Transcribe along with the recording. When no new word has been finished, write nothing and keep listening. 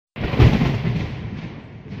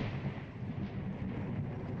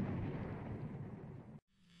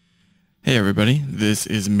Hey everybody, this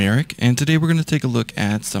is Merrick, and today we're going to take a look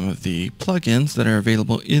at some of the plugins that are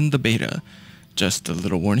available in the beta. Just a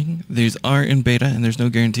little warning, these are in beta and there's no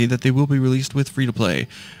guarantee that they will be released with free-to-play.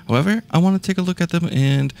 However, I want to take a look at them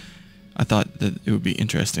and I thought that it would be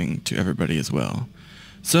interesting to everybody as well.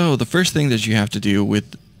 So the first thing that you have to do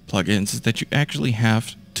with plugins is that you actually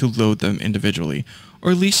have to load them individually,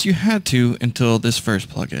 or at least you had to until this first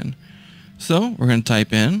plugin. So we're going to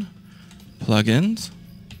type in plugins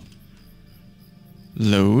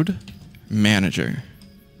load manager.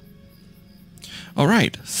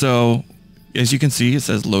 Alright, so as you can see, it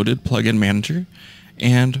says loaded plugin manager,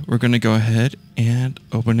 and we're going to go ahead and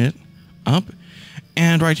open it up,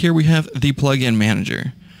 and right here we have the plugin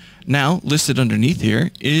manager. Now listed underneath here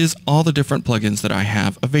is all the different plugins that I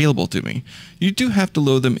have available to me. You do have to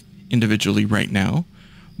load them individually right now,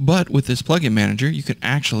 but with this plugin manager you can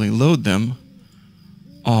actually load them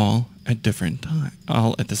all at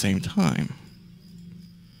the same time.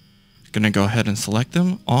 Gonna go ahead and select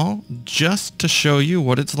them all just to show you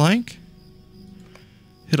what it's like.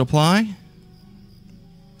 Hit apply.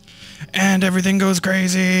 And everything goes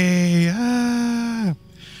crazy.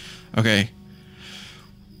 Okay.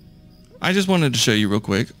 I just wanted to show you real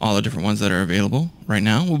quick all the different ones that are available right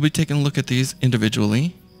now. We'll be taking a look at these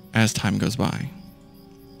individually as time goes by.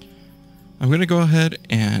 I'm gonna go ahead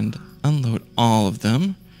and unload all of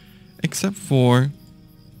them except for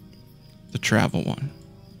the travel one.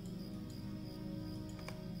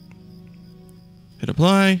 Hit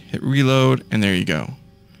apply, hit reload, and there you go.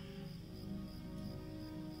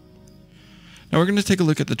 Now we're going to take a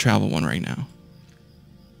look at the travel one right now.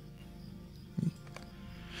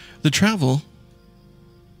 The travel,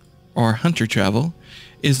 or hunter travel,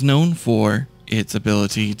 is known for its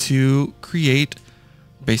ability to create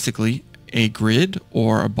basically a grid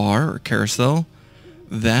or a bar or carousel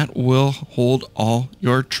that will hold all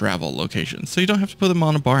your travel locations. So you don't have to put them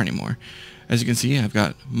on a bar anymore. As you can see, I've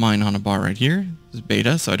got mine on a bar right here. This is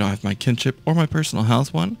beta, so I don't have my kinship or my personal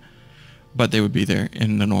house one, but they would be there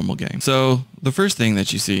in the normal game. So the first thing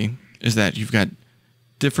that you see is that you've got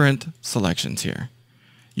different selections here.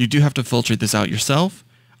 You do have to filter this out yourself.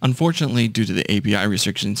 Unfortunately, due to the API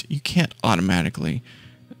restrictions, you can't automatically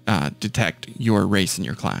detect your race in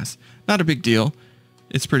your class. Not a big deal.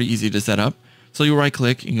 It's pretty easy to set up. So you'll right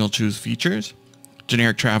click and you'll choose features.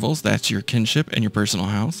 Generic travels, that's your kinship and your personal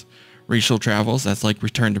house. Racial travels, that's like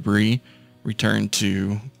return to Bree, return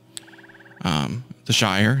to the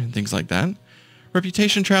Shire, and things like that.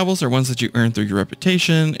 Reputation travels are ones that you earn through your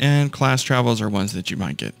reputation, and class travels are ones that you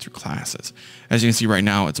might get through classes. As you can see right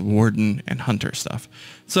now, it's warden and hunter stuff.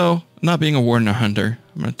 So, not being a warden or hunter,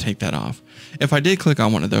 I'm going to take that off. If I did click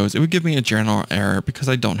on one of those, it would give me a general error because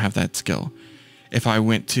I don't have that skill. If I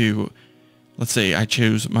went to, let's say I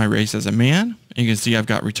choose my race as a man, and you can see I've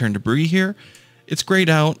got return to Bree here. It's grayed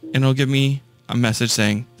out and it'll give me a message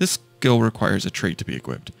saying this skill requires a trait to be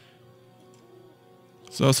equipped.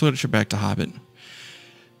 So I'll switch it back to Hobbit.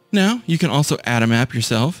 Now you can also add a map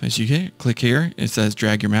yourself. As you click here, it says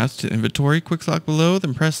drag your maps to inventory, quick select below,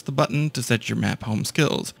 then press the button to set your map home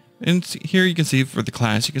skills. And here you can see for the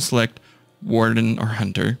class you can select warden or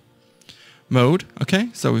hunter. Mode, okay,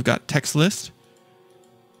 so we've got text list.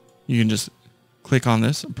 You can just click on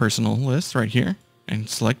this personal list right here and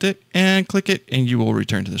select it and click it and you will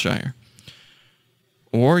return to the Shire.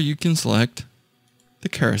 Or you can select the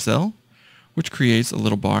carousel, which creates a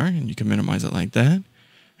little bar, and you can minimize it like that,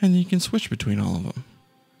 and you can switch between all of them.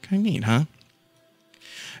 Kind of neat, huh?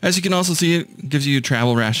 As you can also see, it gives you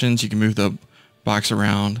travel rations. You can move the box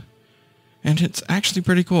around, and it's actually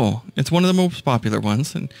pretty cool. It's one of the most popular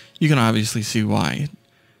ones, and you can obviously see why. It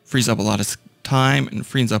frees up a lot of time and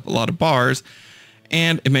frees up a lot of bars,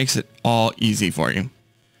 and it makes it all easy for you.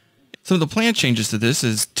 Some of the planned changes to this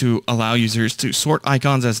is to allow users to sort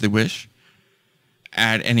icons as they wish,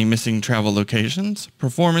 add any missing travel locations,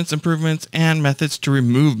 performance improvements, and methods to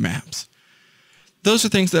remove maps. Those are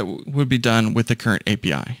things that would be done with the current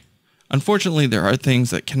API. Unfortunately, there are things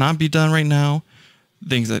that cannot be done right now,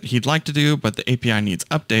 things that he'd like to do, but the API needs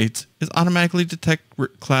updates, is automatically detect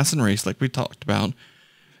class and race like we talked about,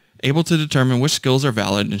 able to determine which skills are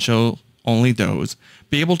valid and show only those,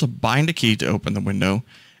 be able to bind a key to open the window,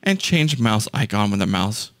 and change mouse icon with the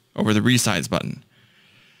mouse over the resize button.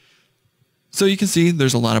 So you can see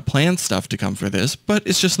there's a lot of planned stuff to come for this, but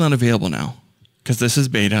it's just not available now because this is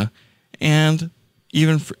beta, and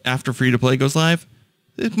even after free-to-play goes live,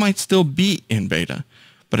 it might still be in beta.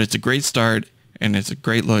 But it's a great start, and it's a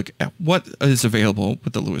great look at what is available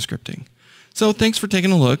with the Lua scripting. So thanks for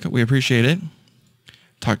taking a look. We appreciate it.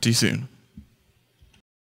 Talk to you soon.